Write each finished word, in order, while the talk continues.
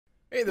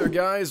Hey there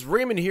guys,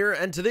 Raymond here,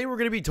 and today we're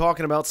going to be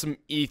talking about some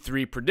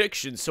E3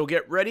 predictions, so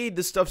get ready,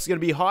 this stuff's going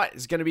to be hot,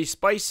 it's going to be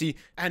spicy,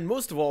 and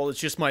most of all, it's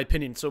just my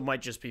opinion, so it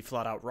might just be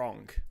flat out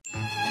wrong.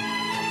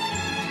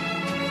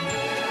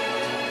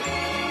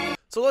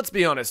 So let's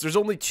be honest, there's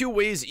only two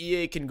ways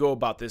EA can go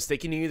about this. They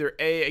can either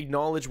A,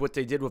 acknowledge what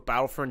they did with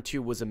Battlefront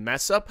 2 was a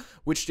mess up,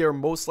 which they're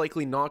most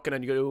likely not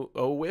going to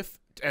go with,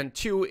 and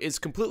two is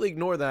completely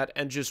ignore that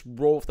and just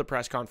roll with the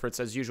press conference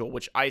as usual,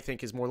 which I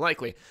think is more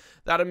likely.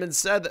 That having been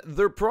said,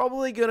 they're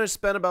probably going to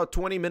spend about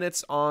 20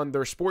 minutes on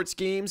their sports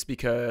games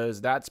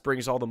because that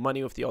brings all the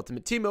money with the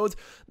Ultimate Team modes.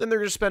 Then they're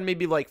going to spend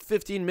maybe like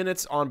 15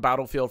 minutes on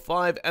Battlefield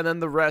 5, and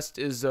then the rest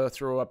is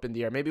throw up in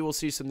the air. Maybe we'll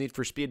see some Need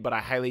for Speed, but I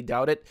highly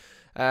doubt it.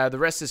 The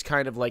rest is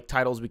kind of like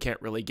titles we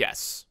can't really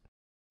guess.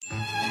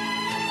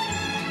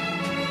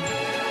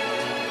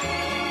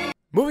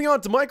 Moving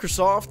on to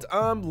Microsoft,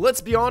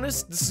 let's be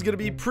honest, this is going to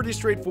be pretty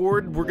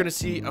straightforward. We're going to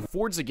see a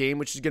Forza game,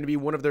 which is going to be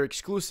one of their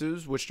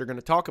exclusives, which they're going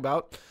to talk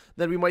about.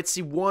 Then we might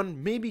see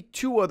one, maybe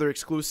two other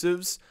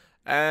exclusives,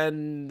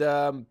 and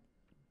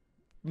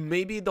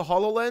maybe the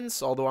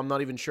HoloLens, although I'm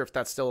not even sure if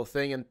that's still a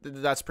thing, and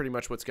that's pretty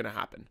much what's going to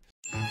happen.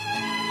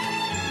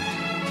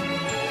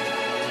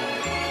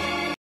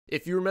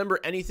 If you remember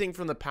anything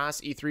from the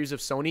past E3s of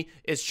Sony,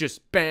 it's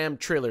just bam,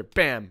 trailer,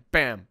 bam,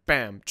 bam,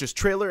 bam. Just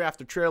trailer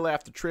after trailer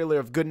after trailer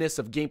of goodness,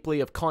 of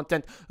gameplay, of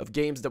content, of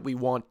games that we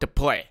want to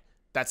play.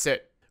 That's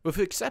it. With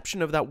the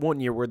exception of that one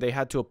year where they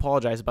had to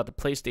apologize about the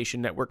PlayStation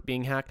Network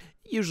being hacked,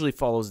 it usually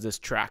follows this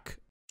track.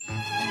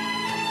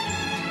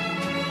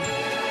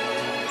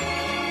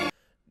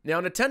 Now,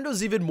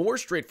 Nintendo's even more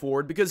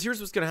straightforward because here's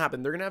what's going to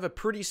happen. They're going to have a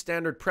pretty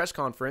standard press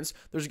conference.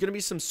 There's going to be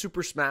some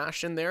Super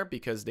Smash in there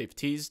because they've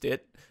teased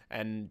it,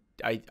 and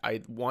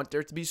I want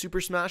there to be Super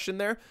Smash in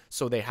there,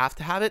 so they have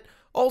to have it.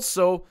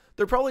 Also,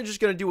 they're probably just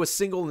going to do a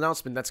single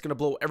announcement that's going to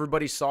blow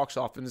everybody's socks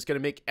off, and it's going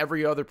to make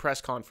every other press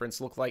conference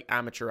look like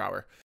amateur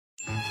hour.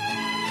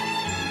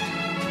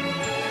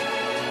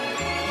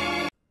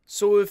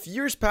 So if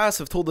years past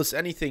have told us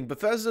anything,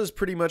 Bethesda is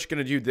pretty much going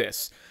to do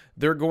this.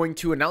 They're going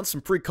to announce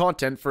some free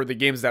content for the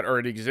games that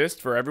already exist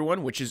for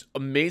everyone, which is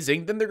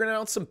amazing. Then they're going to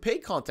announce some paid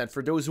content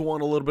for those who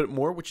want a little bit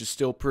more, which is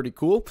still pretty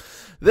cool.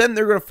 Then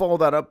they're going to follow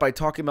that up by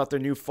talking about their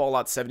new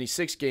Fallout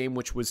 76 game,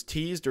 which was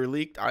teased or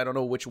leaked. I don't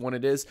know which one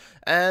it is.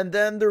 And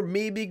then they're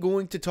maybe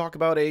going to talk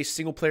about a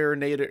single-player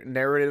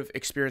narrative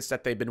experience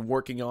that they've been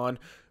working on,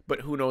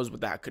 but who knows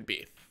what that could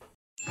be.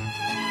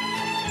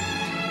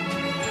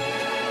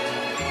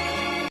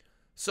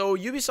 So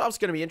Ubisoft's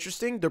going to be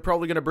interesting. They're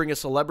probably going to bring a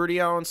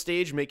celebrity out on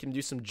stage, make him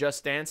do some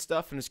Just Dance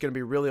stuff, and it's going to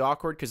be really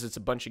awkward because it's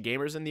a bunch of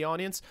gamers in the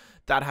audience.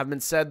 That having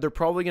been said, they're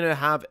probably going to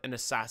have an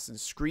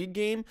Assassin's Creed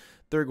game.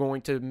 They're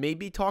going to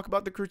maybe talk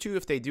about the Crew 2.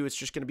 If they do, it's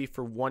just going to be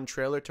for one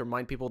trailer to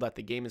remind people that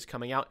the game is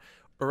coming out.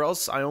 Or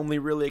else, I only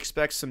really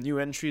expect some new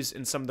entries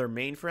in some of their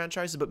main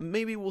franchises, but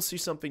maybe we'll see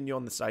something new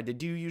on the side. They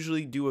do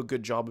usually do a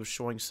good job of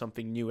showing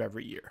something new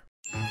every year.